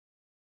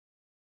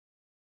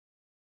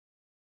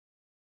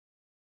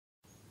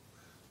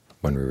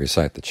When we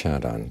recite the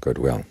chant on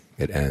goodwill,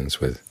 it ends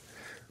with,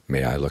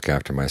 "May I look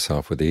after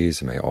myself with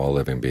ease, and may all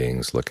living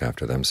beings look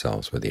after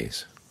themselves with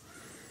ease."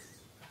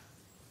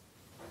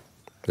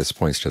 This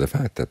points to the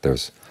fact that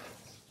there's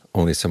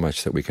only so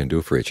much that we can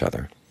do for each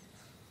other,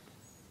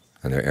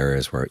 and there are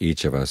areas where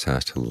each of us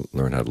has to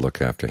learn how to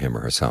look after him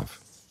or herself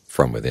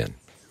from within.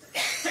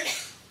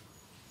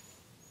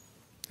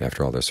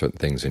 After all, there are certain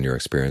things in your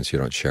experience you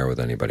don't share with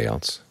anybody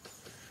else.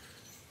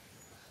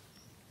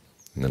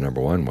 And the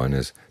number one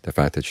is the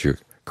fact that you're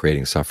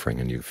creating suffering,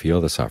 and you feel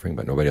the suffering,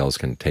 but nobody else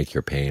can take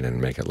your pain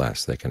and make it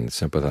less. They can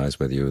sympathize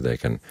with you, they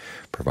can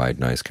provide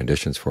nice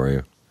conditions for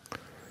you,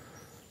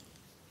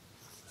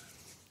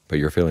 but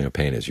your feeling of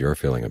pain is your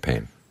feeling of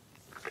pain.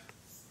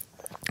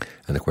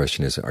 And the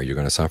question is, are you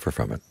going to suffer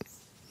from it?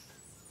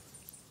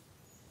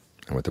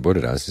 And what the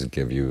Buddha does is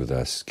give you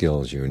the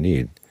skills you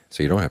need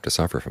so you don't have to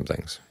suffer from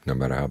things, no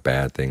matter how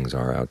bad things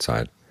are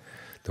outside.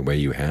 The way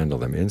you handle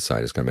them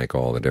inside is going to make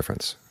all the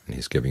difference, and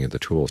he's giving you the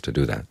tools to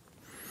do that.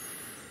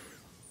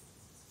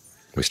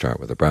 We start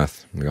with the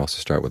breath, and we also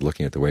start with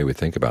looking at the way we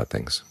think about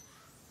things.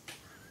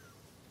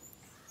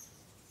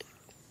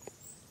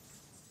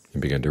 You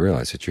begin to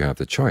realize that you have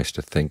the choice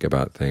to think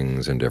about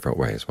things in different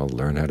ways. Well,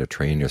 learn how to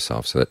train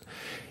yourself so that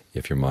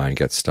if your mind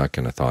gets stuck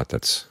in a thought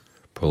that's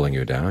pulling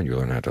you down, you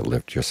learn how to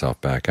lift yourself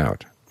back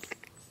out.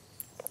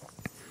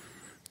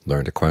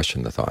 Learn to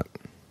question the thought.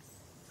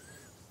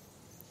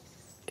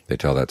 They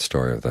tell that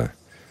story of the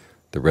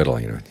riddle,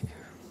 you're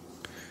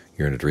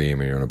in a dream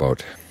and you're in a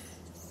boat,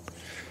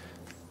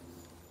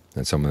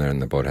 and someone there in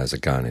the boat has a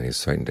gun and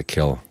he's threatening to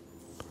kill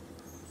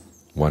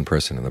one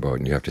person in the boat,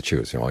 and you have to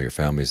choose. All your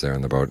family's there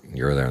in the boat,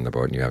 you're there in the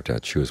boat, and you have to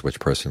choose which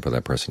person for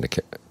that person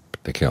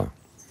to kill.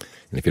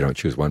 And if you don't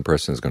choose one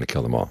person, it's going to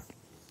kill them all.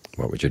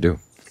 What would you do?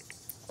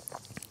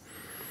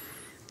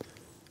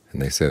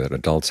 And they say that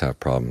adults have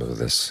problems with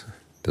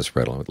this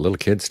riddle. Little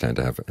kids tend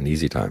to have an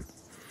easy time.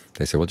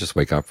 They say, well, just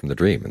wake up from the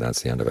dream, and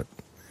that's the end of it.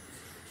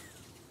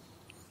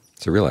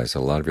 So realize that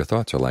a lot of your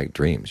thoughts are like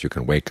dreams. You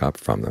can wake up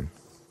from them,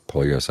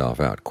 pull yourself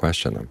out,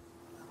 question them.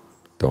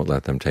 Don't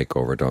let them take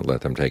over. Don't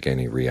let them take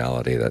any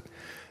reality that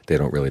they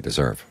don't really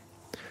deserve,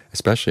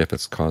 especially if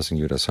it's causing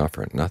you to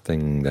suffer.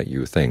 Nothing that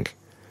you think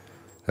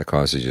that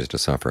causes you to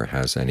suffer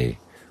has any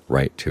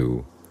right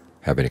to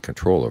have any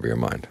control over your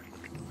mind.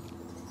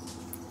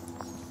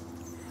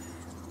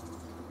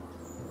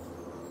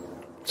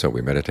 So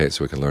we meditate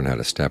so we can learn how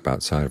to step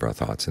outside of our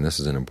thoughts, and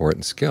this is an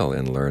important skill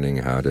in learning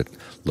how to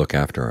look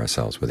after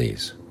ourselves with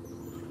ease.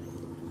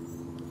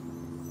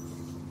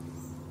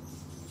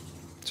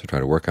 So try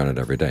to work on it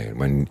every day. And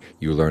when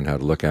you learn how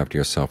to look after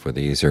yourself with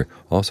ease, you're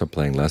also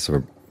placing less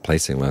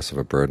of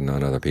a burden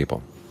on other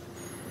people.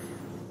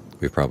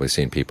 We've probably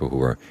seen people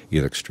who are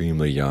either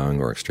extremely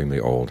young or extremely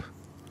old,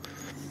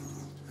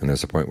 and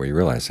there's a point where you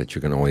realize that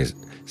you can only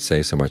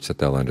say so much that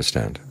they'll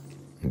understand,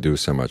 and do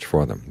so much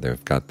for them.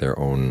 They've got their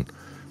own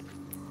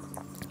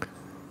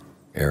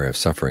area of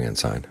suffering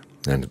inside,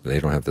 and if they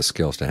don't have the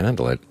skills to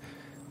handle it,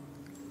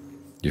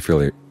 you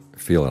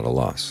feel at a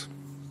loss.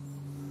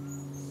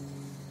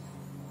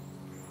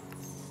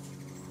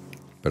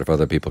 But if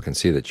other people can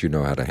see that you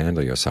know how to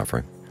handle your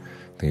suffering,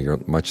 then you're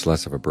much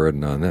less of a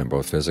burden on them,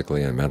 both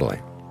physically and mentally.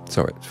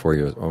 So for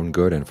your own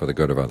good and for the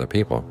good of other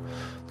people,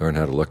 learn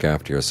how to look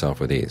after yourself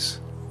with ease.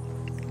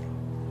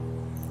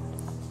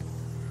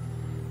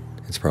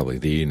 It's probably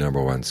the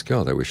number one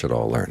skill that we should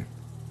all learn,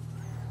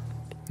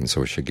 and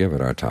so we should give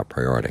it our top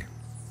priority.